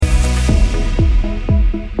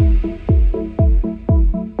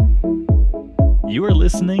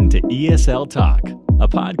listening to ESL Talk, a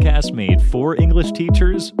podcast made for English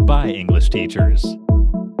teachers by English teachers.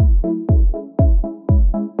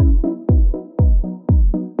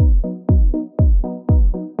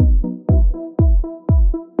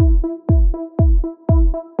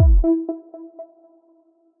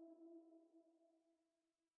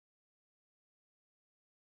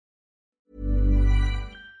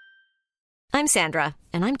 I'm Sandra,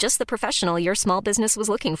 and I'm just the professional your small business was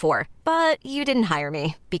looking for. But you didn't hire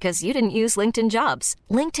me because you didn't use LinkedIn Jobs.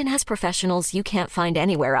 LinkedIn has professionals you can't find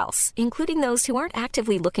anywhere else, including those who aren't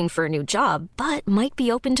actively looking for a new job, but might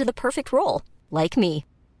be open to the perfect role, like me.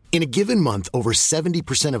 In a given month, over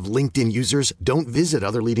 70% of LinkedIn users don't visit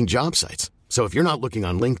other leading job sites. So if you're not looking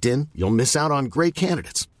on LinkedIn, you'll miss out on great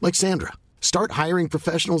candidates like Sandra. Start hiring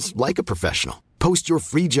professionals like a professional. Post your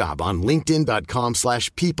free job on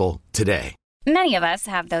linkedin.com/people today. Many of us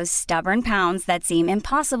have those stubborn pounds that seem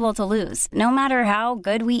impossible to lose, no matter how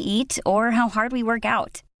good we eat or how hard we work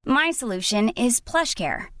out. My solution is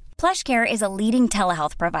PlushCare. PlushCare is a leading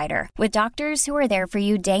telehealth provider with doctors who are there for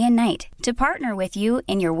you day and night to partner with you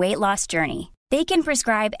in your weight loss journey. They can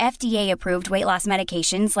prescribe FDA-approved weight loss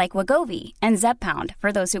medications like Wegovy and Zepbound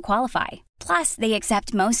for those who qualify. Plus, they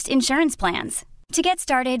accept most insurance plans. To get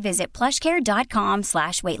started, visit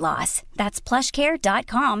plushcare.com/weightloss. That's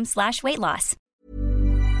plushcare.com/weightloss.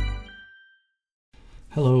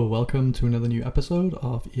 Hello, welcome to another new episode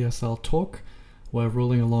of ESL Talk. We're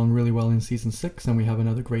rolling along really well in Season 6, and we have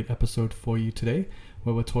another great episode for you today,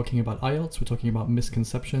 where we're talking about IELTS, we're talking about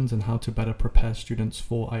misconceptions and how to better prepare students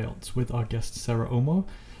for IELTS with our guest Sarah Omar.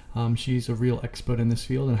 She's a real expert in this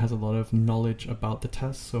field and has a lot of knowledge about the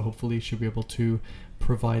test, so hopefully she'll be able to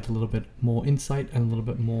provide a little bit more insight and a little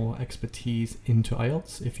bit more expertise into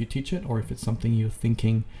IELTS if you teach it or if it's something you're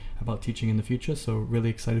thinking about teaching in the future. So really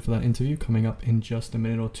excited for that interview coming up in just a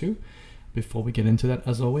minute or two. Before we get into that,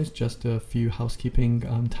 as always, just a few housekeeping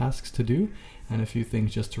tasks to do and a few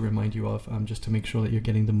things just to remind you of, just to make sure that you're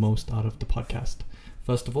getting the most out of the podcast.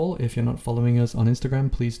 First of all, if you're not following us on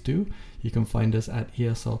Instagram, please do. You can find us at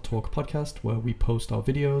ESL Talk Podcast, where we post our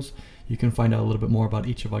videos. You can find out a little bit more about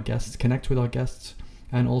each of our guests, connect with our guests,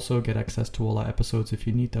 and also get access to all our episodes if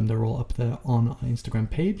you need them. They're all up there on our Instagram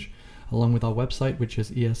page, along with our website, which is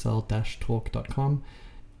esl-talk.com.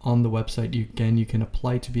 On the website, you can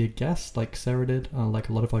apply to be a guest like Sarah did, like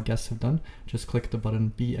a lot of our guests have done. Just click the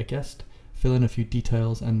button, Be a Guest, fill in a few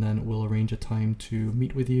details, and then we'll arrange a time to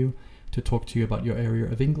meet with you, to talk to you about your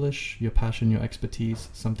area of English, your passion, your expertise,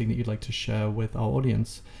 something that you'd like to share with our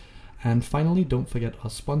audience. And finally, don't forget our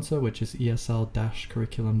sponsor, which is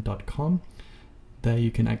esl-curriculum.com. There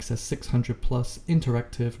you can access 600 plus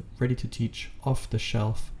interactive, ready-to-teach,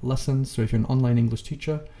 off-the-shelf lessons. So if you're an online English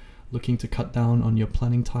teacher looking to cut down on your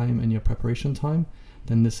planning time and your preparation time,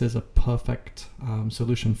 then this is a perfect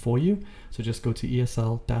solution for you. So just go to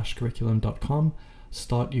esl-curriculum.com,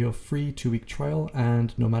 start your free 2-week trial,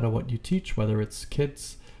 and no matter what you teach, whether it's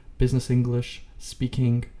kids, business English,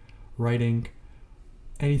 speaking, writing,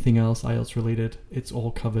 anything else IELTS related, it's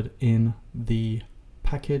all covered in the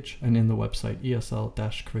package and in the website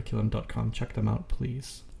esl-curriculum.com. Check them out,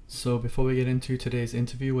 please. So before we get into today's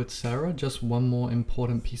interview with Sarah, just one more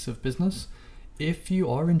important piece of business. If you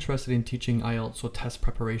are interested in teaching IELTS or test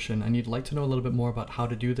preparation and you'd like to know a little bit more about how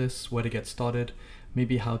to do this, where to get started,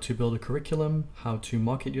 maybe how to build a curriculum, how to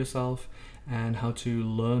market yourself, and how to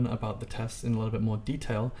learn about the tests in a little bit more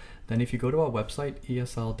detail, then if you go to our website,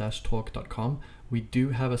 esl-talk.com, we do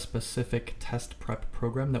have a specific test prep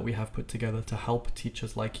program that we have put together to help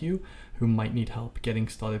teachers like you who might need help getting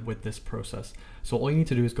started with this process. So all you need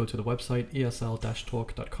to do is go to the website,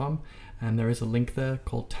 esl-talk.com, and there is a link there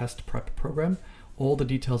called Test Prep Program. All the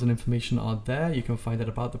details and information are there. You can find out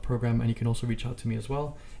about the program, and you can also reach out to me as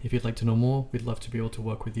well. If you'd like to know more, we'd love to be able to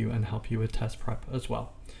work with you and help you with test prep as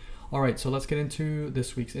well. All right, so let's get into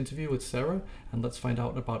this week's interview with Sarah, and let's find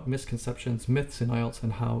out about misconceptions, myths in IELTS,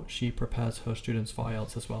 and how she prepares her students for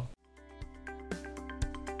IELTS as well.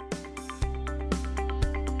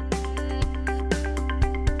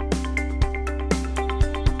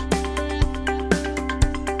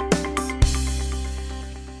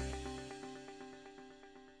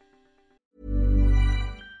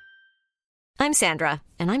 I'm Sandra,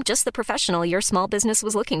 and I'm just the professional your small business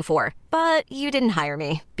was looking for. But you didn't hire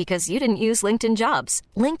me because you didn't use LinkedIn Jobs.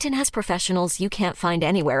 LinkedIn has professionals you can't find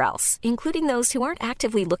anywhere else, including those who aren't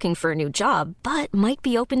actively looking for a new job, but might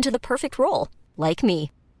be open to the perfect role, like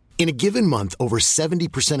me. In a given month, over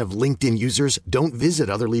 70% of LinkedIn users don't visit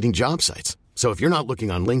other leading job sites. So if you're not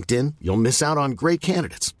looking on LinkedIn, you'll miss out on great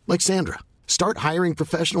candidates like Sandra. Start hiring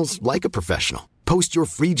professionals like a professional. Post your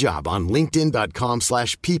free job on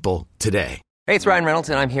linkedin.com/people today. Hey, it's Ryan Reynolds,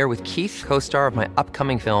 and I'm here with Keith, co-star of my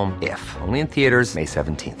upcoming film, If, only in theaters May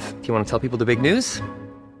 17th. Do you want to tell people the big news?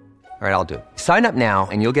 All right, I'll do it. Sign up now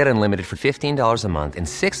and you'll get unlimited for $15 a month and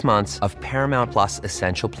 6 months of Paramount Plus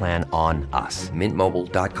Essential Plan on us.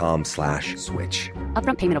 Mintmobile.com/switch.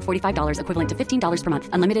 Upfront payment of $45 equivalent to $15 per month.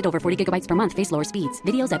 Unlimited over 40 gigabytes per month. Face lower speeds.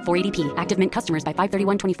 Videos at 480p. Active Mint customers by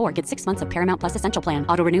 531.24 get 6 months of Paramount Plus Essential Plan.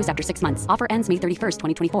 Auto renews after 6 months. Offer ends May 31st,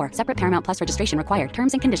 2024. Separate Paramount Plus registration required.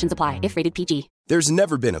 Terms and conditions apply if rated PG. There's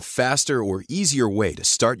never been a faster or easier way to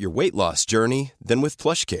start your weight loss journey than with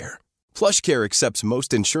PlushCare. PlushCare accepts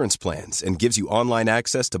most insurance plans and gives you online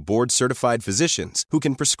access to board-certified physicians who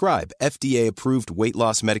can prescribe FDA-approved weight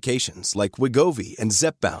loss medications like Wegovy and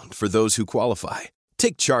Zepbound for those who qualify.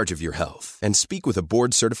 Take charge of your health and speak with a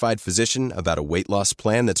board-certified physician about a weight loss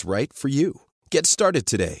plan that's right for you. Get started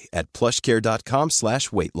today at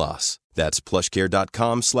plushcare.com/weight loss. That's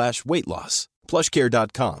plushcare.com/weight loss.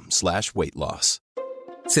 plushcare.com/weight loss.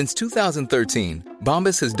 Since 2013,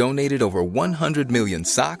 Bombas has donated over 100 million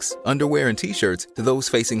socks, underwear, and T-shirts to those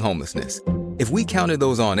facing homelessness. If we counted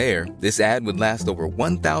those on air, this ad would last over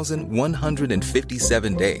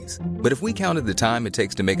 1,157 days. But if we counted the time it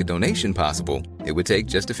takes to make a donation possible, it would take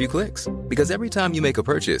just a few clicks. Because every time you make a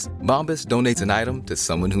purchase, Bombas donates an item to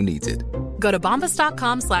someone who needs it. Go to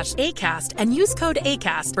bombas.com/ACAST and use code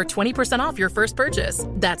ACAST for 20% off your first purchase.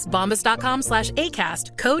 That's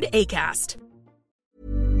bombas.com/ACAST, code ACAST.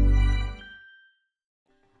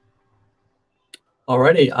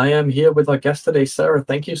 Alrighty, I am here with our guest today, Sarah.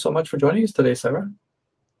 Thank you so much for joining us today, Sarah.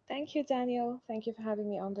 Thank you, Daniel. Thank you for having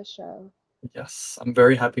me on the show. Yes, I'm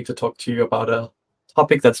very happy to talk to you about a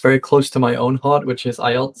topic that's very close to my own heart, which is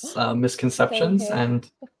IELTS misconceptions and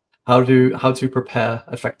how to prepare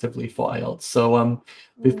effectively for IELTS. So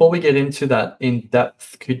before we get into that in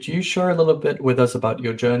depth, could you share a little bit with us about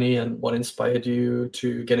your journey and what inspired you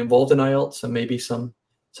to get involved in IELTS and maybe some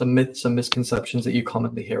myths and misconceptions that you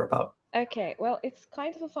commonly hear about? Okay, well, it's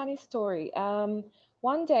kind of a funny story.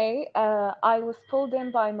 One day, I was pulled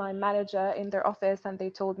in by my manager in their office, and they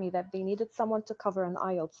told me that they needed someone to cover an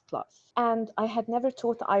IELTS class. And I had never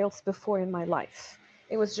taught IELTS before in my life.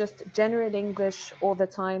 It was just general English all the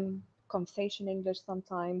time, conversation English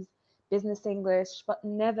sometimes, business English, but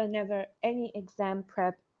never any exam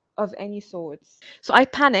prep of any sorts. So I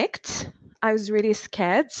panicked. I was really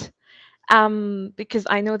scared. Because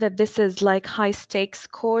I know that this is like high stakes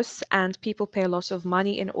course and people pay a lot of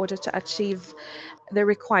money in order to achieve the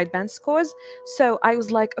required band scores. So I was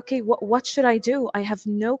like, okay, what should I do? I have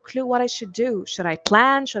no clue what I should do. Should I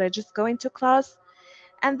plan? Should I just go into class?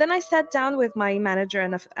 And then I sat down with my manager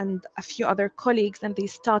and a few other colleagues, and they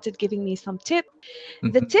started giving me some tips.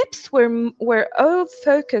 Mm-hmm. The tips were all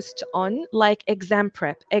focused on like exam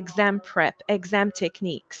prep, exam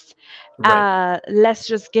techniques. Right. Let's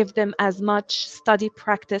just give them as much study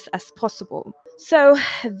practice as possible. So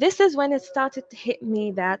this is when it started to hit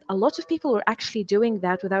me that a lot of people were actually doing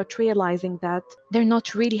that without realizing that they're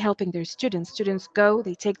not really helping their students. Students go,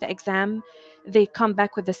 they take the exam, they come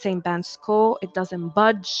back with the same band score, it doesn't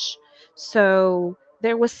budge. So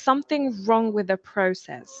there was something wrong with the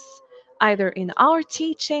process, either in our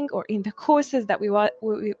teaching or in the courses that we were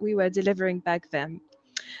delivering back then.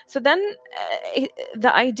 So then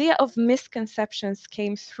the idea of misconceptions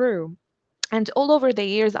came through. And all over the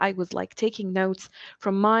years, I was like taking notes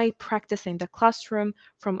from my practice in the classroom,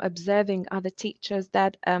 from observing other teachers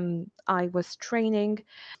that I was training,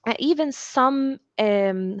 and even some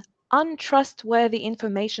untrustworthy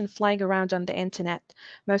information flying around on the internet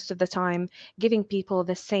most of the time, giving people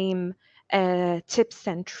the same tips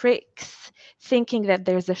and tricks, thinking that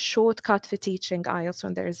there's a shortcut for teaching IELTS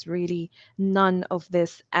when there's really none of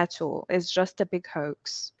this at all. It's just a big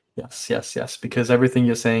hoax. Yes, because everything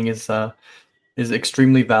you're saying is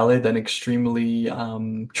extremely valid and extremely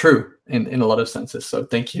true in a lot of senses. So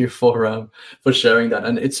thank you for sharing that.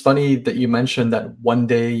 And it's funny that you mentioned that one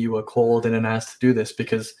day you were called in and asked to do this,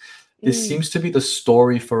 because this seems to be the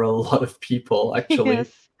story for a lot of people, actually.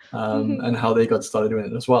 Yes. And how they got started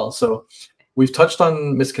doing it as well. So we've touched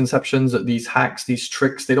on misconceptions, that these hacks, these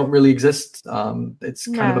tricks, they don't really exist. It's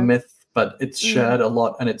kind of a myth, but it's shared a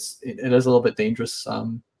lot, and it is a little bit dangerous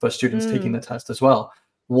for students taking the test as well.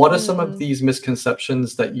 What are some of these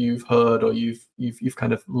misconceptions that you've heard or you've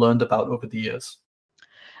kind of learned about over the years?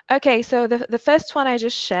 Okay, so the first one I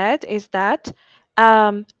just shared is that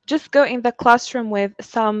just go in the classroom with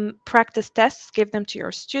some practice tests, give them to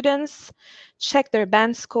your students, check their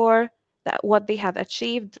band score, what they have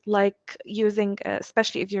achieved, like using,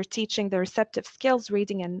 especially if you're teaching the receptive skills,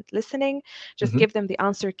 reading and listening, just give them the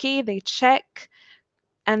answer key, they check,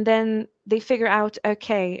 and then they figure out,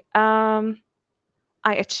 okay,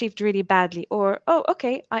 I achieved really badly, or oh,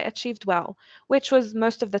 okay, I achieved well, which was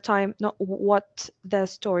most of the time not what the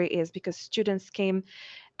story is, because students came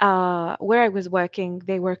where I was working,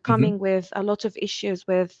 they were Mm-hmm. coming with a lot of issues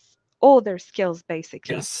with all their skills,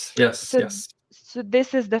 basically. Yes, yes, So, yes. so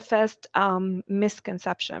this is the first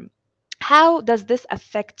misconception. How does this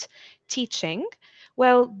affect teaching?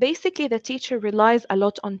 Well, basically, the teacher relies a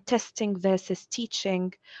lot on testing versus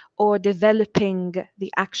teaching or developing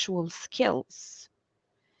the actual skills.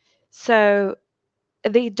 So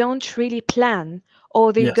they don't really plan,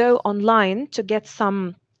 or they Yes. go online to get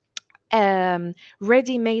some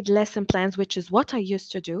ready-made lesson plans, which is what I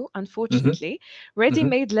used to do, Mm-hmm. unfortunately. Mm-hmm.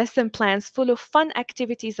 Ready-made lesson plans full of fun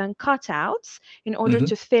activities and cutouts in order Mm-hmm.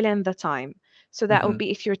 to fill in the time. So that Mm-hmm. would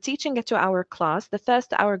be, if you're teaching a 2-hour class, the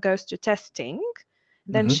first hour goes to testing,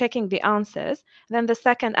 then Mm-hmm. checking the answers. Then the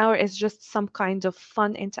second hour is just some kind of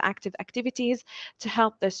fun interactive activities to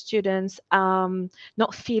help the students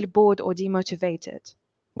not feel bored or demotivated.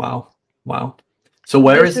 Wow. Wow. So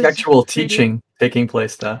where This is the is actual really teaching taking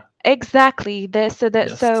place there? exactly there. So that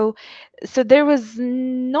Yes. so there was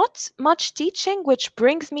not much teaching, which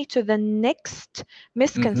brings me to the next Mm-hmm.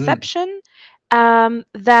 misconception,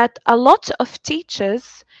 that a lot of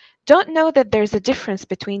teachers don't know that there's a difference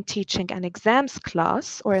between teaching an exams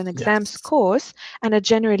class or an exams Yes. course and a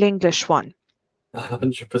general English one.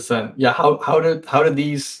 100%. Yeah. How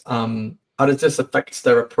does this affect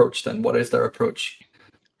their approach then? What is their approach?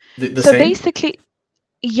 The So same? basically,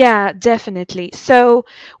 yeah, definitely. So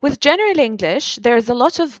with general English, there's a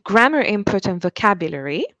lot of grammar input and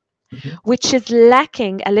vocabulary, Mm-hmm. which is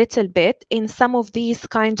lacking a little bit in some of these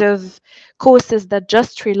kind of courses that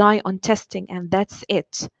just rely on testing and that's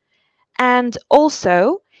it. And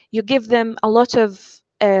also, you give them a lot of,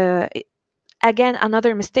 again,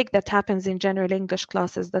 another mistake that happens in general English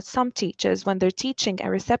classes, that some teachers, when they're teaching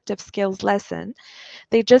a receptive skills lesson,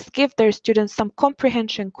 they just give their students some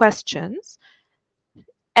comprehension questions,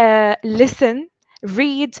 listen,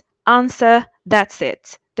 read, answer, that's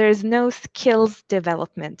it. There's no skills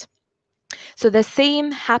development. So the same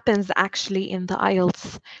happens actually in the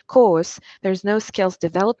IELTS course. There's no skills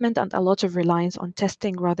development and a lot of reliance on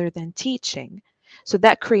testing rather than teaching. So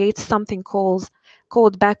that creates something called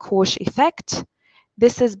backwash effect.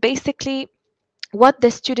 This is basically what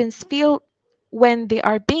the students feel when they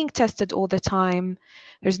are being tested all the time.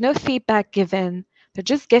 There's no feedback given. They're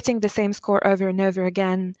just getting the same score over and over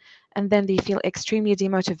again. And then they feel extremely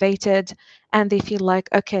demotivated and they feel like,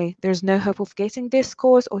 okay, there's no hope of getting this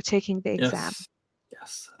scores or taking the exam. Yes.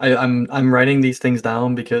 Yes. I'm writing these things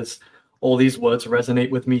down because all these words resonate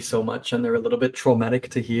with me so much, and they're a little bit traumatic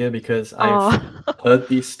to hear because I've Oh, heard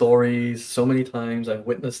these stories so many times. I've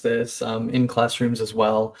witnessed this in classrooms as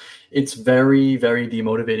well. It's very, very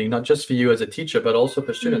demotivating, not just for you as a teacher, but also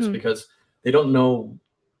for students hmm, because they don't know,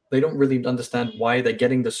 they don't really understand why they're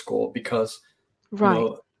getting the score because right.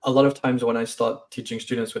 a lot of times when I start teaching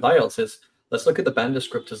students with IELTS is let's look at the band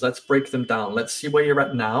descriptors, let's break them down, let's see where you're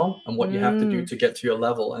at now and what you have to do Mm, to get to your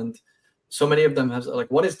level. And so many of them have like,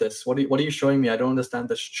 what is this? What are you showing me? I don't understand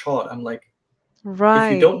this chart. I'm like, if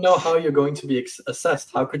you don't know right. how you're going to be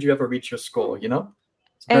assessed, how could you ever reach your score?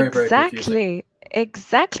 It's very, very confusing. Exactly.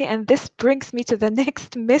 Exactly. And this brings me to the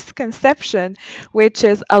next misconception, which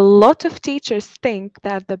is a lot of teachers think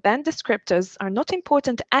that the band descriptors are not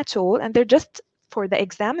important at all and they're just for the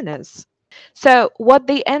examiners. So what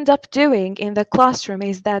they end up doing in the classroom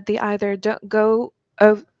is that they either don't go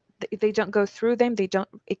of they don't go through them, they don't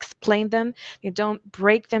explain them, they don't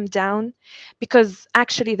break them down, because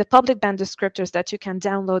actually the public band descriptors that you can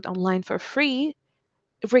download online for free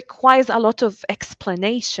requires a lot of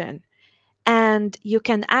explanation, and you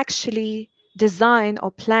can actually design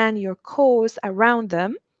or plan your course around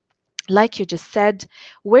them, like you just said,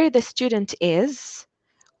 where the student is,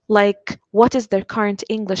 like what is their current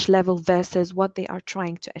English level versus what they are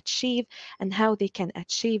trying to achieve and how they can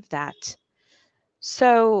achieve that.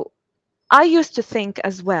 So I used to think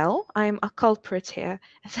as well, I'm a culprit here,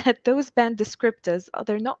 that those band descriptors,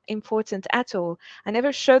 they're not important at all. I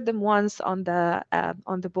never showed them once on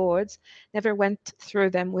the boards, never went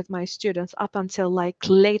through them with my students up until like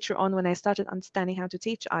later on when I started understanding how to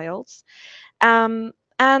teach IELTS,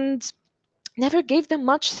 and never gave them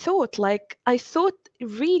much thought. Like I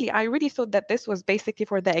really thought that this was basically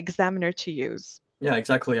for the examiner to use. Yeah,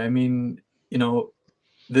 exactly. I mean,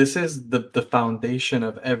 this is the foundation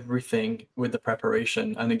of everything with the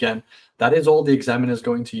preparation. And again, that is all the examiner is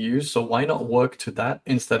going to use. So why not work to that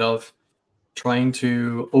instead of trying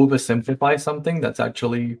to oversimplify something that's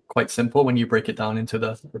actually quite simple when you break it down into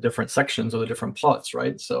the different sections or the different parts,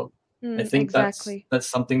 right? So I think that's Exactly. that's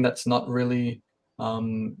something that's not really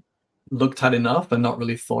looked at enough and not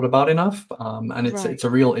really thought about enough. And it's Right. a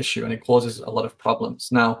real issue and it causes a lot of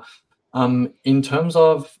problems. Now, in terms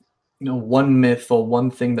of one myth or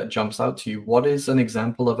one thing that jumps out to you, what is an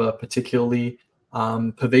example of a particularly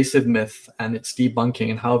pervasive myth and its debunking,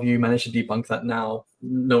 and how have you managed to debunk that now,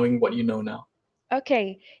 knowing what you know now?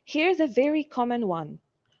 Okay, here's a very common one.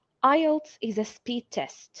 IELTS is a speed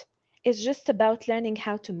test. It's just about learning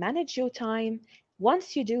how to manage your time.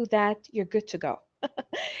 Once you do that, you're good to go.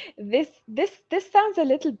 This sounds a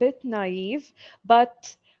little bit naive,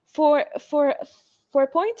 but for a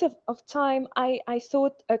point of time, I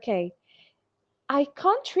thought, okay, I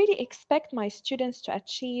can't really expect my students to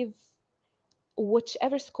achieve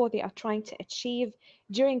whichever score they are trying to achieve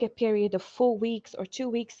during a period of 4 weeks or 2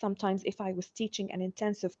 weeks, sometimes if I was teaching an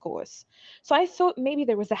intensive course. So I thought maybe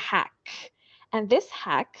there was a hack. And this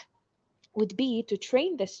hack would be to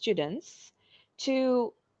train the students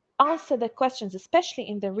to answer the questions, especially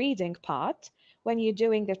in the reading part, when you're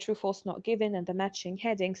doing the true, false, not given and the matching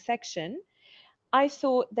heading section. I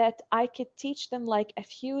thought that I could teach them like a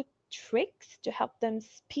few tricks to help them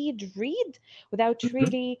speed read without Mhm.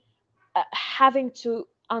 really having to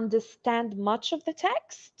understand much of the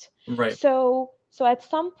text. Right. So at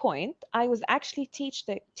some point, I was actually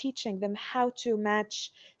teaching them how to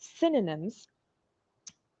match synonyms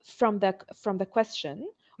from the question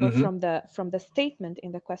or Hmm. from the statement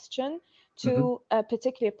in the question Hmm. to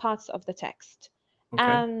particular parts of the text. Okay.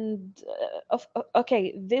 And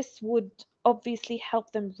okay, this would obviously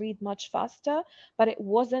help them read much faster, but it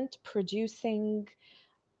wasn't producing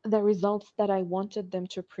the results that I wanted them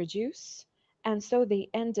to produce. And so they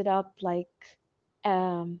ended up like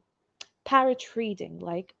um, parrot reading.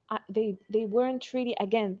 Like they weren't really,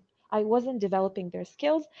 again, I wasn't developing their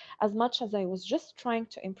skills as much as I was just trying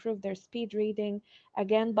to improve their speed reading,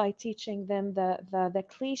 again, by teaching them the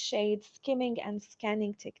cliched skimming and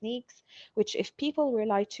scanning techniques, which if people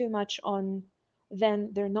rely too much on, then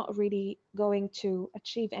they're not really going to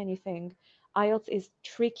achieve anything. IELTS is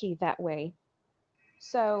tricky that way.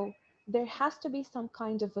 So there has to be some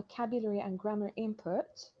kind of vocabulary and grammar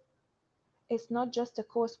input. It's not just a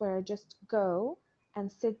course where I just go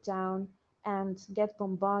and sit down and get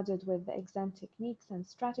bombarded with the exam techniques and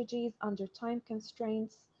strategies under time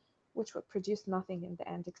constraints, which would produce nothing in the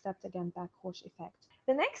end except, again, backwash effect.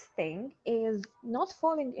 The next thing is not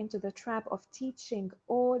falling into the trap of teaching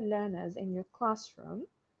all learners in your classroom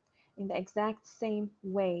in the exact same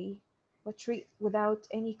way, but without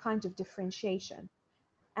any kind of differentiation.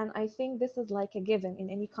 And I think this is like a given in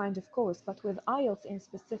any kind of course, but with IELTS in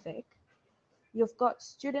specific, you've got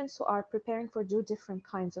students who are preparing for two different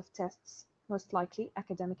kinds of tests, most likely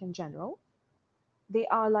academic and general. They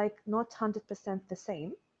are like not 100% the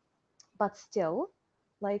same, but still,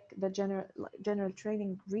 like the general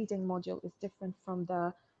training reading module is different from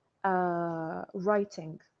the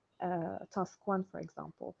writing task one, for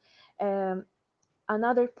example. Um,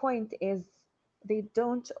 Another point is they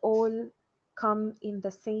don't all come in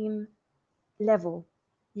the same level.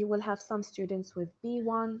 You will have some students with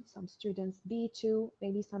B1, some students B2,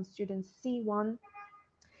 maybe some students C1.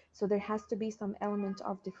 So there has to be some element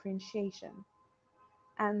of differentiation.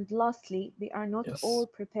 And lastly, they are not all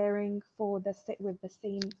Yes. preparing for with the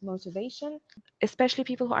same motivation. Especially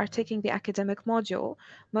people who are taking the academic module,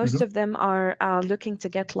 most Hmm. of them are looking to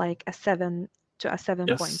get like a 7 to a Yes.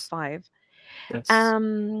 7.5. Yes.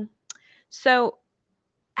 Um, so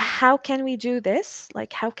how can we do this?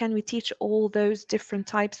 Like, how can we teach all those different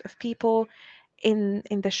types of people in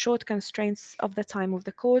the short constraints of the time of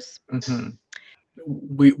the course? Hmm.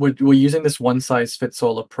 We're using this one size fits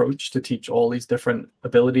all approach to teach all these different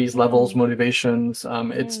abilities, levels, Mm, motivations.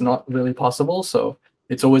 It's mm, not really possible. So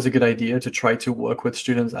it's always a good idea to try to work with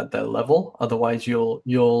students at their level. Otherwise, you'll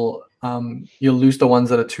lose the ones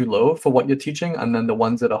that are too low for what you're teaching, and then the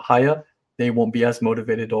ones that are higher, they won't be as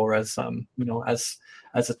motivated or as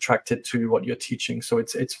as attracted to what you're teaching. So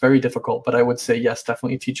it's very difficult. But I would say yes,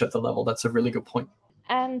 definitely teach at the level. That's a really good point.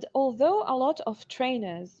 And although a lot of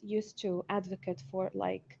trainers used to advocate for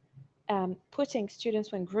like putting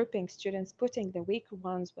students, when grouping students, putting the weaker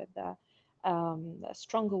ones with the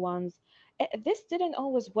stronger ones, this didn't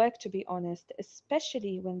always work, to be honest,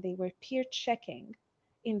 especially when they were peer checking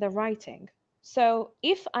in the writing. So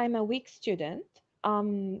if I'm a weak student,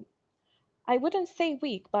 I wouldn't say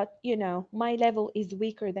weak, but my level is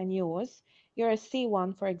weaker than yours. You're a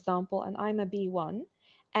C1, for example, and I'm a B1,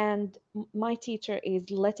 and my teacher is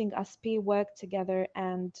letting us peer work together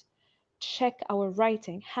and check our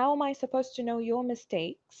writing. How am I supposed to know your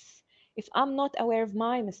mistakes if I'm not aware of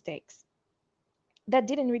my mistakes? That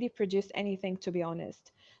didn't really produce anything, to be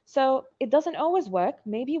honest. So it doesn't always work.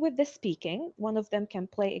 Maybe with the speaking, one of them can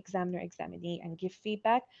play examiner, examinee, and give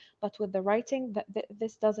feedback. But with the writing,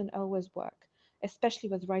 this doesn't always work, especially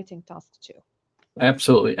with writing tasks too.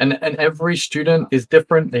 Absolutely. And every student is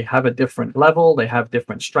different. They have a different level, they have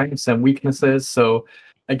different strengths and weaknesses. So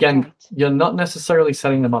again, Right. you're not necessarily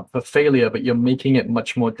setting them up for failure, but you're making it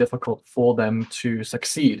much more difficult for them to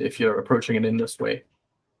succeed if you're approaching it in this way.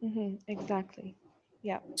 Exactly.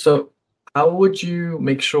 Yeah. So how would you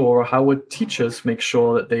make sure, or how would teachers make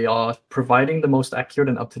sure that they are providing the most accurate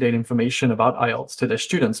and up-to-date information about IELTS to their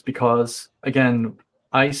students? Because again,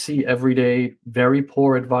 I see every day very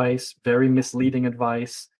poor advice, very misleading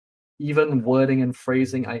advice, even wording and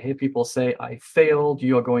phrasing. I hear people say, I failed,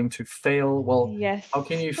 you are going to fail. Well, Yes. how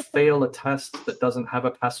can you fail a test that doesn't have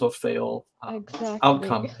a pass or fail Exactly.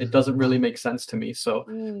 outcome? It doesn't really make sense to me. So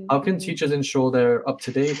how can teachers ensure they're up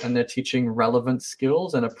to date and they're teaching relevant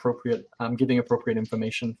skills and appropriate, giving appropriate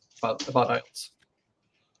information about IELTS?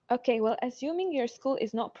 Okay, well, assuming your school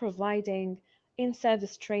is not providing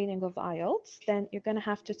in-service training of IELTS, then you're going to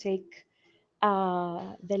have to take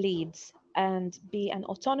the leads and be an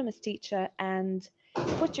autonomous teacher and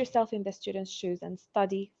put yourself in the student's shoes and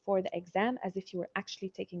study for the exam as if you were actually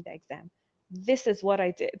taking the exam. This is what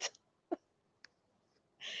I did.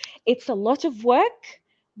 It's a lot of work,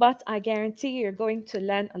 but I guarantee you're going to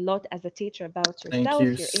learn a lot as a teacher about Thank yourself, you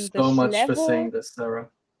your so English much for saying level. this, Sarah.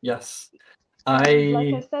 Yes. And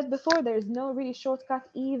like I I said before, there's no really shortcut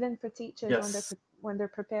even for teachers yes. when they're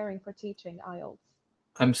preparing for teaching IELTS.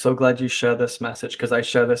 I'm so glad you share this message because I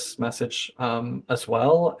share this message as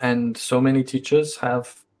well. And so many teachers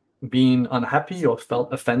have been unhappy or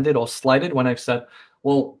felt offended or slighted when I've said,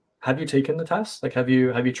 well, have you taken the test? Like, have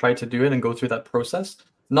you tried to do it and go through that process?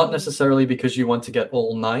 Not necessarily because you want to get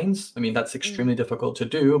all nines. I mean, that's extremely difficult to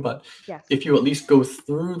do, but Yes. if you at least go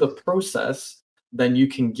through the process, then you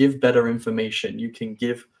can give better information. You can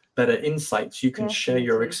give better insights. You can share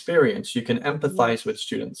your Definitely. experience. You can empathize Yes. with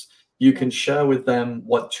students. You can Yes. share with them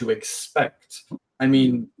what to expect. I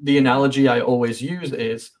mean, the analogy I always use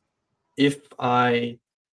is if I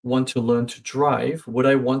want to learn to drive, would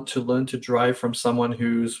I want to learn to drive from someone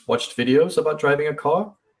who's watched videos about driving a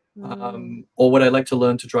car? Or would I like to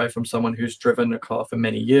learn to drive from someone who's driven a car for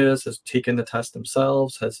many years, has taken the test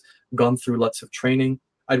themselves, has gone through lots of training?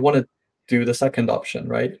 I'd want to do the second option,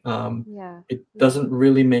 right? Yeah. It Yeah. doesn't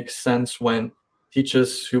really make sense when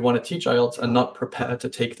teachers who want to teach IELTS are not prepared to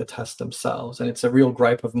take the test themselves. And it's a real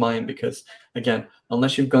gripe of mine because, again,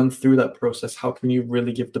 unless you've gone through that process, how can you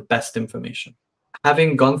really give the best information?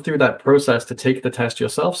 Having gone through that process to take the test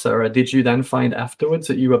yourself, Sarah, did you then find afterwards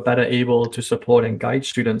that you were better able to support and guide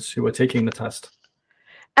students who were taking the test?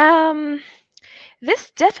 Um,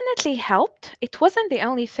 this definitely helped. It wasn't the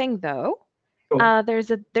only thing though. Sure.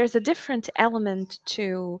 There's a different element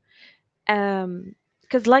to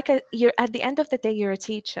because you're at the end of the day you're a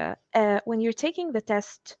teacher. When you're taking the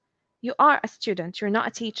test, you are a student. You're not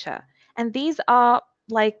a teacher, and these are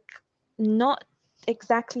like not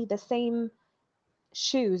exactly the same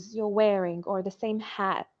shoes you're wearing or the same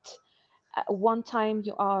hat. One time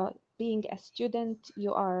you are being a student,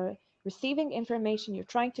 you are receiving information, you're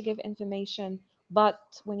trying to give information, but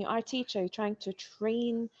when you are a teacher, you're trying to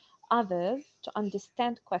train others to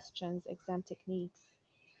understand questions, exam techniques,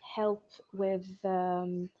 help with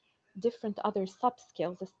different other sub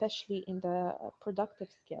skills, especially in the productive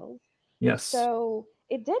skills. Yes. So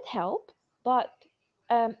it did help, but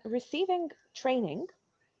receiving training,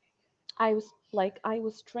 I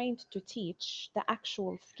was trained to teach the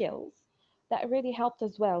actual skills. That really helped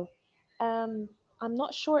as well. Um, I'm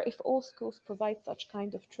not sure if all schools provide such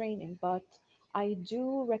kind of training, but I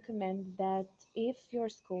do recommend that if your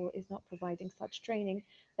school is not providing such training,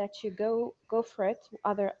 that you go for it,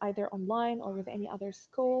 either online or with any other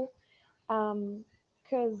school,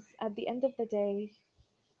 because at the end of the day,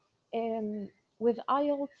 um, with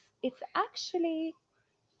IELTS, it's actually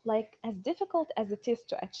like as difficult as it is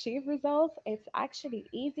to achieve results, it's actually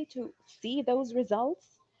easy to see those results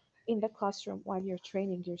in the classroom while you're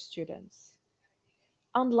training your students.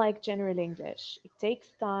 Unlike general English, it takes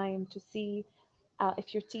time to see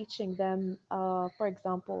if you're teaching them, for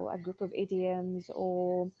example, a group of idioms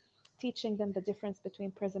or teaching them the difference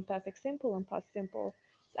between present perfect simple and past simple.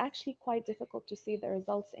 It's actually quite difficult to see the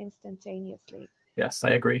results instantaneously. Yes,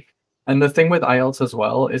 I agree. And the thing with IELTS as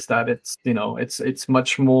well is that it's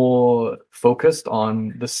much more focused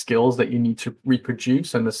on the skills that you need to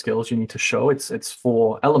reproduce and the skills you need to show. It's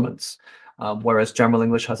 4 elements, whereas General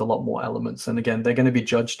English has a lot more elements. And again, they're going to be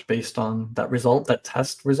judged based on that result, that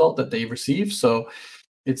test result that they receive. So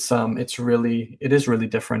it is really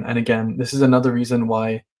different. And again, this is another reason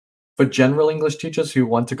why, for general English teachers who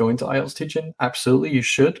want to go into IELTS teaching, absolutely you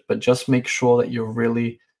should, but just make sure that you're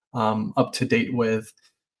really up to date with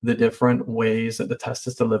the different ways that the test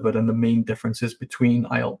is delivered and the main differences between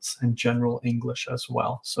IELTS and general English as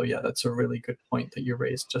well. So yeah, that's a really good point that you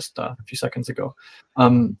raised just a few seconds ago. I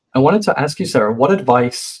wanted to ask you, Sarah, what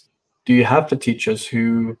advice do you have for teachers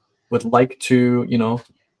who would like to,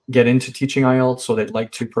 get into teaching IELTS, or they'd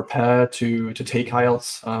like to prepare to take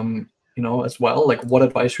IELTS, as well? Like, what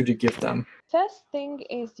advice would you give them? First thing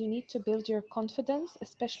is you need to build your confidence,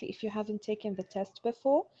 especially if you haven't taken the test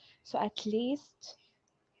before. So at least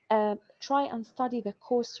try and study the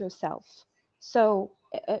course yourself. So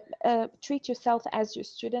treat yourself as your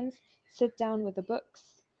students, sit down with the books,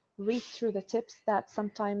 read through the tips that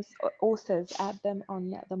sometimes authors add them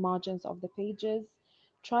on the margins of the pages.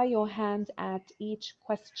 Try your hand at each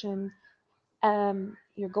question.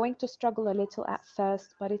 You're going to struggle a little at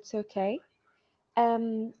first, but it's okay.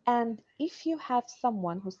 And if you have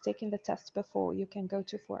someone who's taken the test before, you can go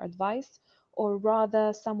to for advice, or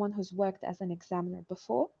rather someone who's worked as an examiner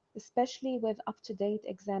before, especially with up-to-date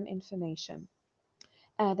exam information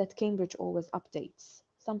that Cambridge always updates.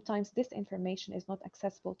 Sometimes this information is not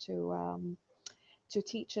accessible to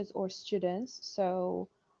teachers or students, so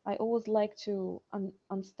I always like to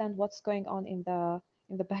understand what's going on in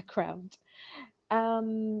the background.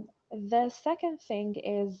 The second thing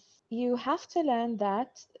is you have to learn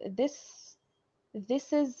that this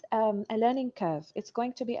is a learning curve. It's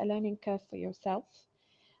going to be a learning curve for yourself.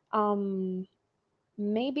 Um,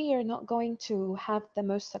 Maybe you're not going to have the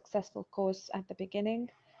most successful course at the beginning,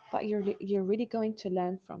 but you're really going to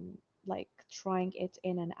learn from like trying it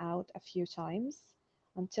in and out a few times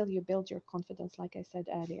until you build your confidence, like I said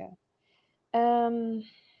earlier. Um,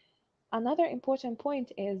 Another important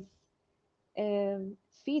point is um,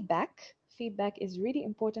 feedback. Feedback is really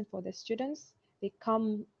important for the students. They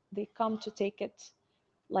come to take it,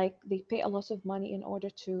 like they pay a lot of money in order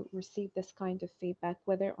to receive this kind of feedback,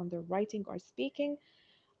 whether on their writing or speaking.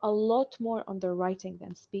 A lot more on their writing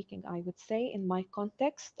than speaking, I would say. In my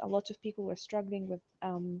context, a lot of people were struggling with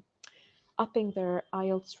upping their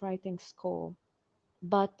IELTS writing score.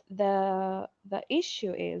 But the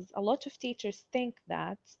issue is a lot of teachers think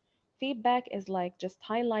that feedback is like just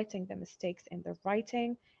highlighting the mistakes in the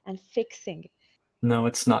writing and fixing. No,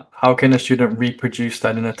 it's not. How can a student reproduce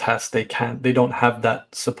that in a test? They can't. They don't have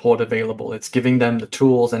that support available. It's giving them the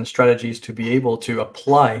tools and strategies to be able to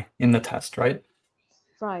apply in the test, right?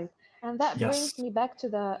 Right. And that Yes. brings me back to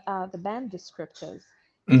the band descriptors.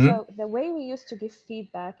 Hmm. So the way we used to give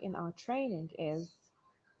feedback in our training is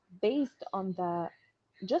based on the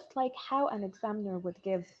just like how an examiner would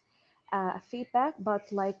give a feedback, but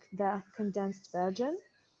like the condensed version.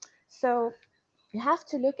 So you have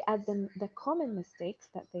to look at the common mistakes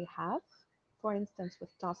that they have, for instance,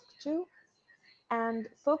 with task two, and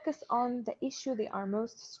focus on the issue they are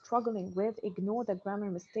most struggling with. Ignore the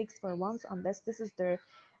grammar mistakes for once, unless this is their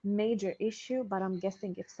major issue. But I'm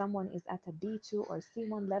guessing if someone is at a B2 or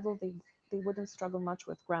C1 level, they wouldn't struggle much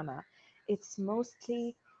with grammar. It's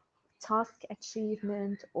mostly task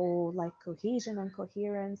achievement or like cohesion and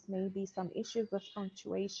coherence, maybe some issues with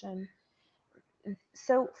punctuation.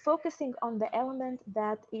 So focusing on the element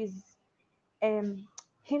that is um,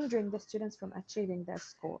 hindering the students from achieving their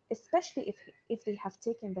score, especially if they have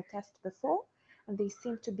taken the test before and they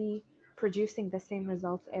seem to be producing the same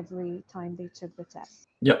results every time they took the test.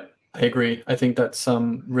 Yep, I agree. I think that's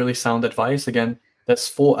some really sound advice. Again, there's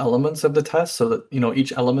 4 elements of the test, so that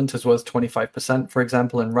each element is worth 25%. For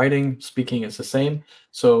example, in writing, speaking is the same.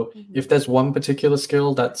 So Mhm. if there's one particular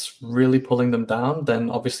skill that's really pulling them down,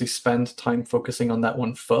 then obviously spend time focusing on that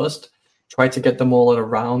one first. Try to get them all at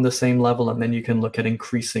around the same level, and then you can look at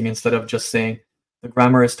increasing instead of just saying the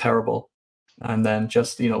grammar is terrible. And then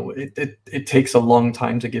just, it takes a long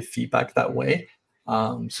time to give feedback that way.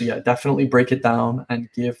 So yeah, definitely break it down and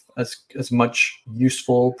give as much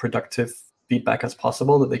useful, productive feedback as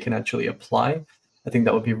possible that they can actually apply. I think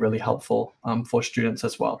that would be really helpful for students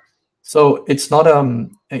as well. So it's not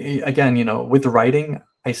again, with writing,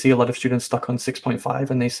 I see a lot of students stuck on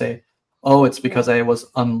 6.5 and they say, "Oh, it's because Yeah. I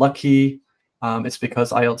was unlucky. It's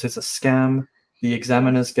because IELTS is a scam. The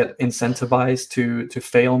examiners Yes. get incentivized to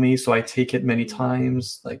fail me, so I take it many Mm,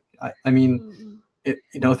 times." Like I mean, mm,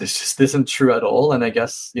 mm. this just isn't true at all. And I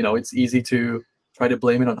guess, it's easy to try to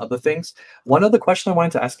blame it on other things. One other question I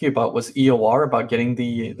wanted to ask you about was EOR, about getting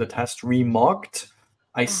the test remarked.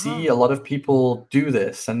 I see Uh-huh. a lot of people do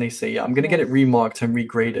this and they say, yeah, I'm going to get it Yes. remarked and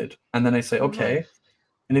regraded. And then I say, Uh-huh. okay.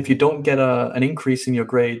 And if you don't get an increase in your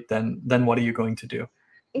grade, then what are you going to do?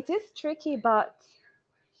 It is tricky, but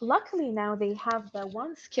Luckily now they have the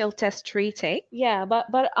one skill test retake. Yeah, but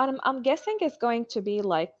I'm guessing it's going to be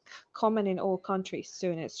like common in all countries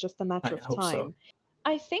soon. It's just a matter I of hope so. time.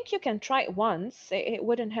 I think you can try it once. It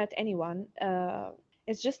wouldn't hurt anyone.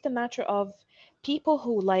 It's just a matter of people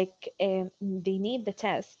who like they need the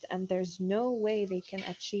test and there's no way they can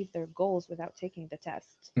achieve their goals without taking the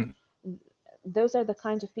test. Mm. Those are the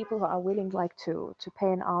kinds of people who are willing like to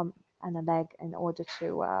pay an arm and a leg in order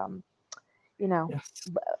to you know Yes.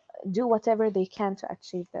 do whatever they can to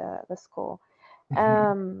achieve the score. Mhm.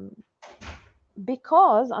 Um,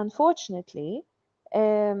 because unfortunately,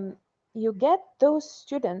 um, you get those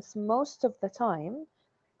students most of the time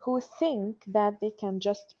who think that they can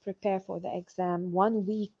just prepare for the exam 1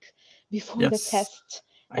 week before the Yes. test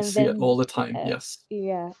I and see it then all the time. uh, Yes.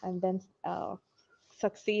 yeah and then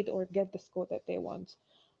succeed or get the score that they want.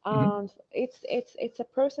 Mhm. It's a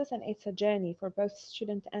process and it's a journey for both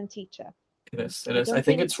student and teacher. It is. It I is. I don't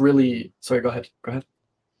think think. it's really. Sorry. Go ahead. Go ahead.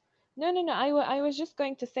 No, no, no. I was just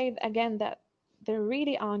going to say again that there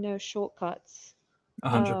really are no shortcuts.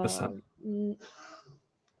 100%. Um,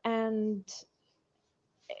 and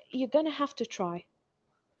you're gonna have to try.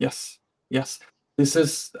 Yes. Yes. This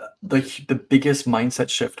is the biggest mindset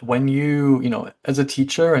shift when as a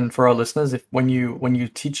teacher and for our listeners, if when you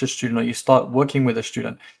teach a student or you start working with a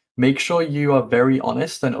student, make sure you are very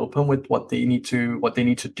honest and open with what they need to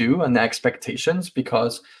do and the expectations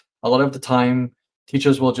because a lot of the time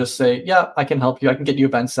teachers will just say, "Yeah, I can help you. I can get you a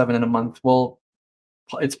band 7 in a month." Well,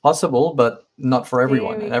 it's possible, but not for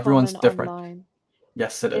everyone, Very and everyone's common different. online.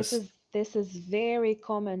 Yes, it This is. is this is very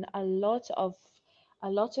common. A lot of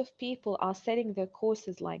people are setting their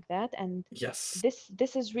courses like that, and Yes.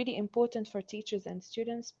 this is really important for teachers and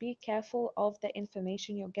students. Be careful of the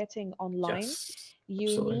information you're getting online. Yes. You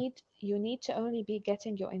Absolutely. need you need to only be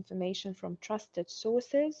getting your information from trusted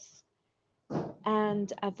sources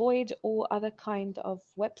and avoid all other kind of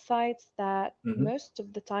websites that Mhm. most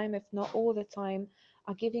of the time, if not all the time,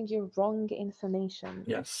 are giving you wrong information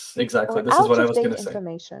Yes, exactly. or This is out what I of was date gonna say.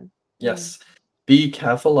 information. Mm. Yes. Be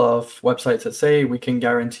careful of websites that say we can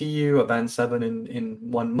guarantee you a band 7 in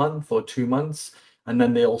 1 month or 2 months, and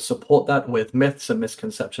then they'll support that with myths and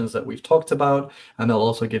misconceptions that we've talked about, and they'll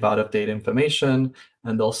also give out of date information,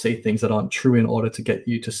 and they'll say things that aren't true in order to get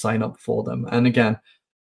you to sign up for them. And again,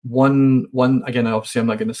 one again, obviously I'm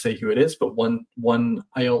not going to say who it is, but one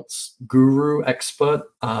IELTS guru expert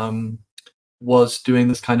was doing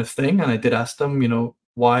this kind of thing, and I did ask them,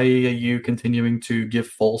 why are you continuing to give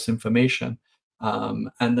false information?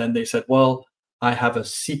 And then they said, well, I have a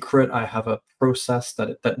secret, I have a process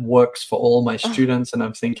that works for all my students, and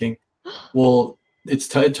I'm thinking, well, it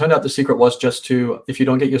turned out the secret was just to, if you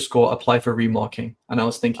don't get your score, apply for remarking. And I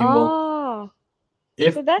was thinking, well, Ah,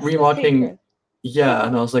 if so that's the remarking, secret. yeah,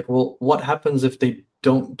 and I was like, well, what happens if they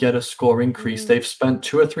don't get a score increase? Mm, They've spent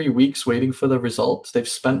 2 or 3 weeks waiting for the results. They've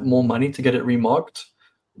spent more money to get it remarked.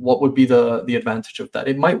 What would be the advantage of that?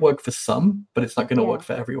 It might work for some, but it's not going to yeah, work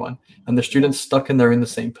for everyone. And the yeah. student's stuck and they're in the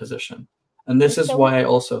same position. And this It's is a why I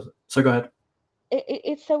also, so go ahead.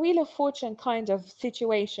 it's a wheel of fortune kind of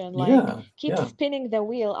situation. Like Yeah, keep yeah. spinning the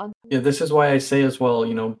wheel. Yeah, this is why I say as well,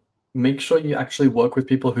 make sure you actually work with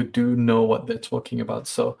people who do know what they're talking about.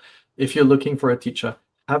 So if you're looking for a teacher,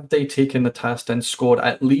 have they taken the test and scored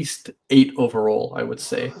at least 8 overall, I would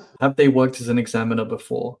say? Have they worked as an examiner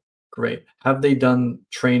before? Great. Have they done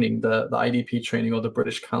training, the IDP training or the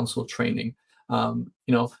British Council training? Um,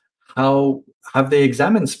 you know, how have they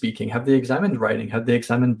examined speaking? Have they examined writing? Have they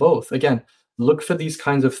examined both? Again, look for these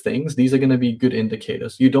kinds of things. These are going to be good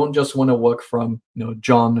indicators. You don't just want to work from,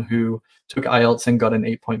 John who took IELTS and got an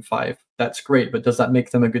 8.5. That's great, but does that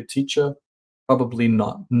make them a good teacher? Probably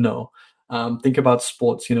not. No. Think about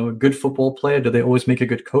sports. A good football player, do they always make a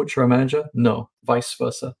good coach or a manager? No. Vice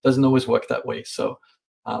versa. Doesn't always work that way. So,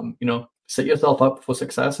 set yourself up for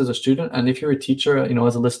success as a student. And if you're a teacher,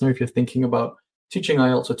 as a listener, if you're thinking about teaching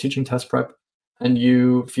IELTS or teaching test prep, and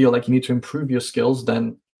you feel like you need to improve your skills,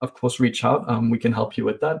 then of course reach out. We can help you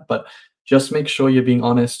with that. But just make sure you're being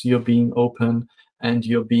honest, you're being open, and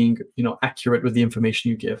you're being, accurate with the information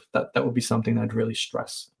you give. That would be something I'd really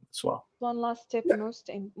stress as well. One last tip, most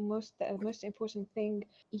important thing,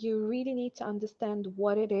 you really need to understand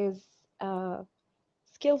what it is,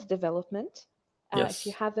 skills development. If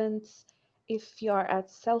you Yes. haven't, if you are at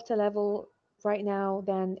CELTA level right now,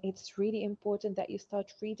 then it's really important that you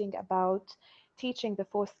start reading about teaching the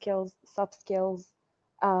four skills, sub skills,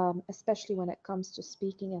 especially when it comes to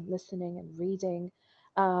speaking and listening and reading.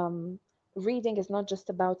 Um, Reading is not just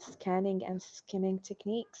about scanning and skimming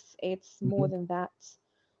techniques, it's more Mhm. than that.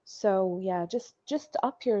 So yeah, just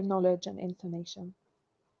up your knowledge and information.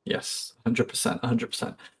 Yes, 100%,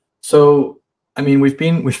 100%. So, I mean, we've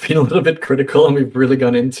been a little bit critical and we've really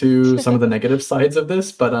gone into some of the negative sides of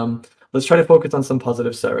this, but let's try to focus on some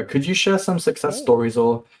positive, Sarah. Could you share some success Okay. stories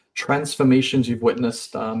or transformations you've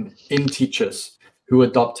witnessed in teachers who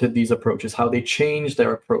adopted these approaches, how they changed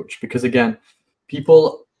their approach? Because again,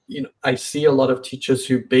 people, I see a lot of teachers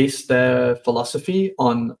who base their philosophy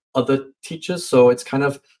on other teachers. So it's kind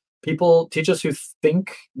of teachers who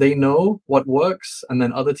think they know what works, and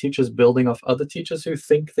then other teachers building off other teachers who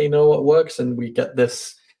think they know what works, and we get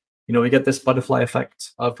this butterfly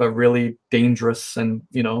effect of a really dangerous and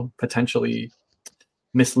potentially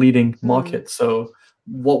misleading Hmm. market. So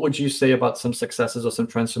what would you say about some successes or some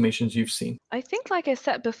transformations you've seen? I think, like I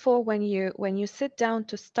said before, when you sit down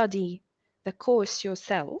to study the course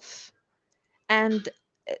yourself and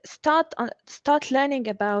start learning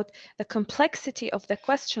about the complexity of the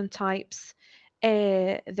question types,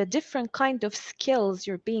 the different kind of skills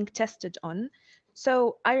you're being tested on.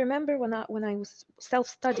 So I remember when I was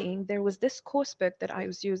self-studying, there was this course book that I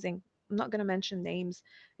was using. I'm not going to mention names.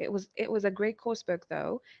 It was a great course book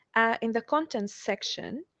though. In the contents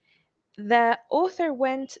section, the author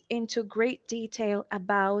went into great detail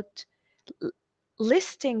about l-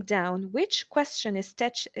 listing down which question is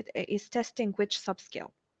testing which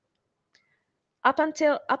subskill. Up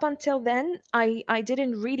until then, I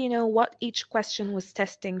didn't really know what each question was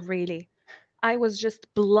testing really. I was just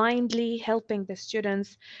blindly helping the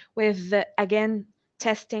students with again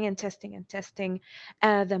testing and testing and testing.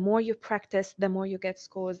 The more you practice, the more you get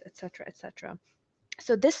scores, etc., etc.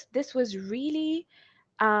 So this was really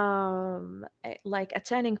like a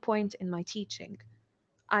turning point in my teaching.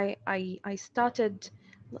 I started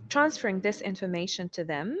transferring this information to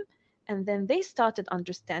them, and then they started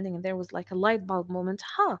understanding, and there was like a light bulb moment.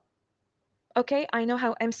 Okay, I know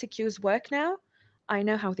how MCQs work now. I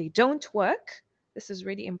know how they don't work. This is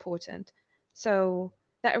really important. So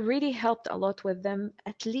that really helped a lot with them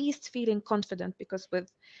at least feeling confident, because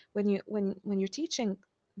when you're teaching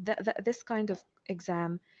this kind of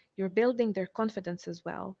exam, you're building their confidence as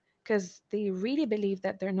well, because they really believe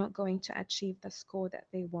that they're not going to achieve the score that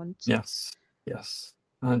they want. Yes, yes,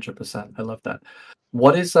 100%. I love that.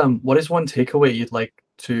 What is one takeaway you'd like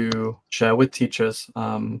to share with teachers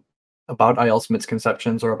about IELTS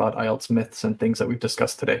misconceptions or about IELTS myths and things that we've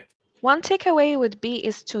discussed today? One takeaway would be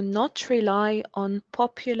is to not rely on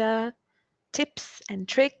popular tips and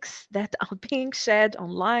tricks that are being shared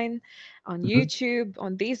online, on Mhm. YouTube,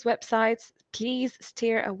 on these websites. Please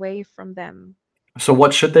steer away from them. So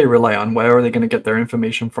what should they rely on? Where are they going to get their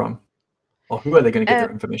information from? Or who are they going to get Uh,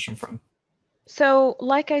 their information from? so,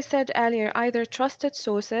 like I said earlier, either trusted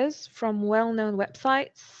sources from well known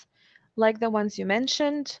websites, like the ones you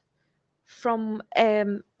mentioned, from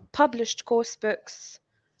published course books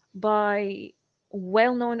by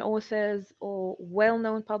well known authors or well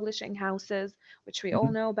known publishing houses, which we all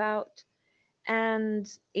Mhm. know about. And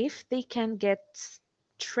if they can get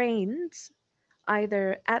trained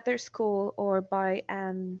either at their school or by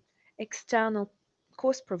an external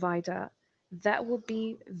course provider, that will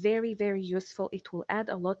be very, very useful. It will add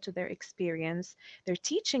a lot to their experience. Their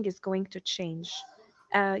teaching is going to change.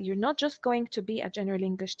 You're not just going to be a general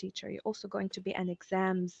English teacher, you're also going to be an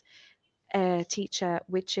exams teacher,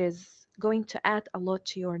 which is going to add a lot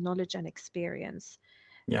to your knowledge and experience.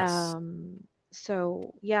 Yes. Um,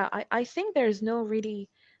 so yeah, I think there's no really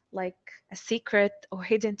like a secret or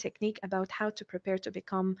hidden technique about how to prepare to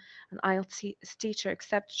become an IELTS teacher,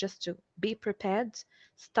 except just to be prepared,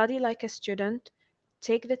 study like a student,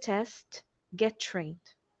 take the test, get trained.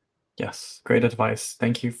 Yes. Great advice.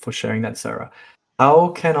 Thank you for sharing that, Sarah. How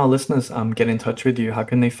can our listeners get in touch with you? How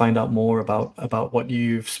can they find out more about what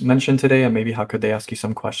you've mentioned today, and maybe how could they ask you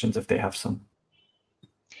some questions if they have some?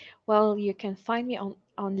 Well, you can find me on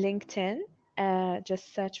LinkedIn.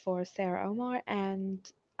 Just search for Sarah Omar, and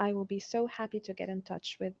I will be so happy to get in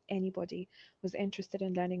touch with anybody who's interested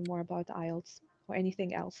in learning more about IELTS or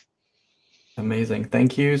anything else. Amazing.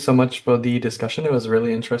 Thank you so much for the discussion. It was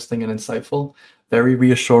really interesting and insightful. Very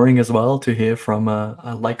reassuring as well to hear from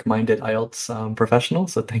a like-minded IELTS professional.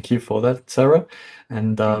 So thank you for that, Sarah.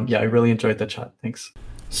 And Thank yeah, I you. really enjoyed the chat. Thanks.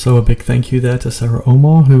 So a big thank you there to Sarah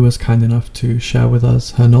Omar, who was kind enough to share with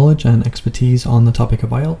us her knowledge and expertise on the topic of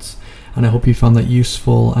IELTS. And I hope you found that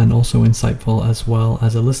useful and also insightful as well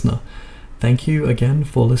as a listener. Thank you again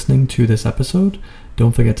for listening to this episode.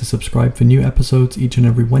 Don't forget to subscribe for new episodes each and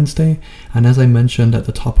every Wednesday. And as I mentioned at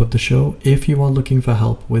the top of the show, if you are looking for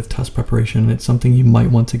help with test preparation and it's something you might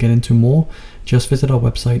want to get into more, just visit our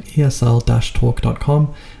website,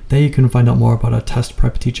 esl-talk.com. There you can find out more about our test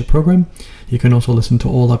prep teacher program. You can also listen to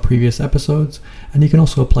all our previous episodes, and you can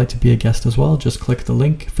also apply to be a guest as well. Just click the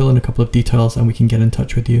link, fill in a couple of details, and we can get in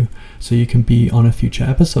touch with you so you can be on a future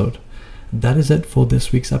episode. That is it for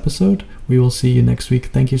this week's episode. We will see you next week.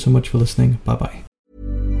 Thank you so much for listening. Bye-bye.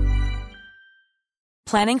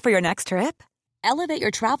 Planning for your next trip? Elevate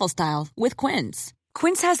your travel style with Quince.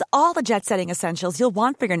 Quince has all the jet-setting essentials you'll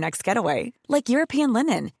want for your next getaway, like European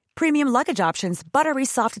linen, premium luggage options, buttery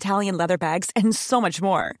soft Italian leather bags, and so much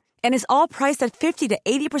more. And is all priced at 50 to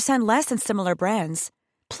 80% less than similar brands.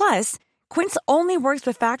 Plus, Quince only works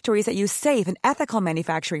with factories that use safe and ethical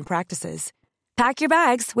manufacturing practices. Pack your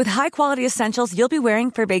bags with high-quality essentials you'll be wearing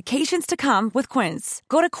for vacations to come with Quince.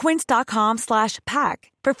 Go to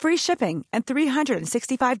quince.com/pack for free shipping and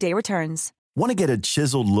 365-day returns. Want to get a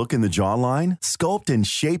chiseled look in the jawline? Sculpt and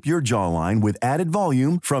shape your jawline with added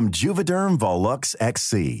volume from Juvederm Volux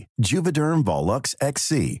XC. Juvederm Volux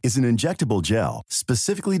XC is an injectable gel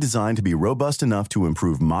specifically designed to be robust enough to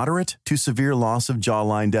improve moderate to severe loss of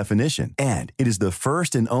jawline definition. And it is the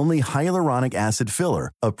first and only hyaluronic acid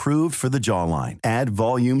filler approved for the jawline. Add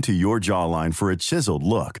volume to your jawline for a chiseled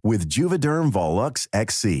look with Juvederm Volux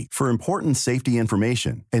XC. For important safety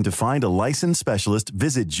information and to find a licensed specialist,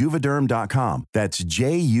 visit juvederm.com. That's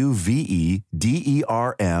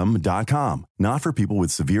JUVEDERM.com. Not for people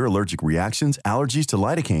with severe allergic reactions, allergies to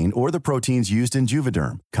lidocaine, or the proteins used in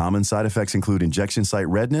Juvederm. Common side effects include injection site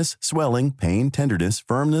redness, swelling, pain, tenderness,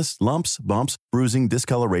 firmness, lumps, bumps, bruising,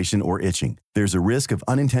 discoloration, or itching. There's a risk of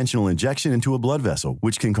unintentional injection into a blood vessel,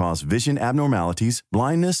 which can cause vision abnormalities,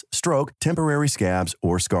 blindness, stroke, temporary scabs,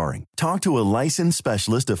 or scarring. Talk to a licensed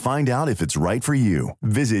specialist to find out if it's right for you.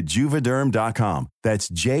 Visit Juvederm.com. That's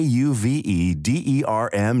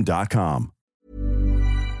JUVEDERM.com.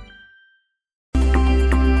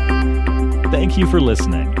 Thank you for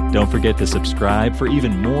listening. Don't forget to subscribe for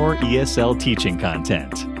even more ESL teaching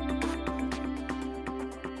content.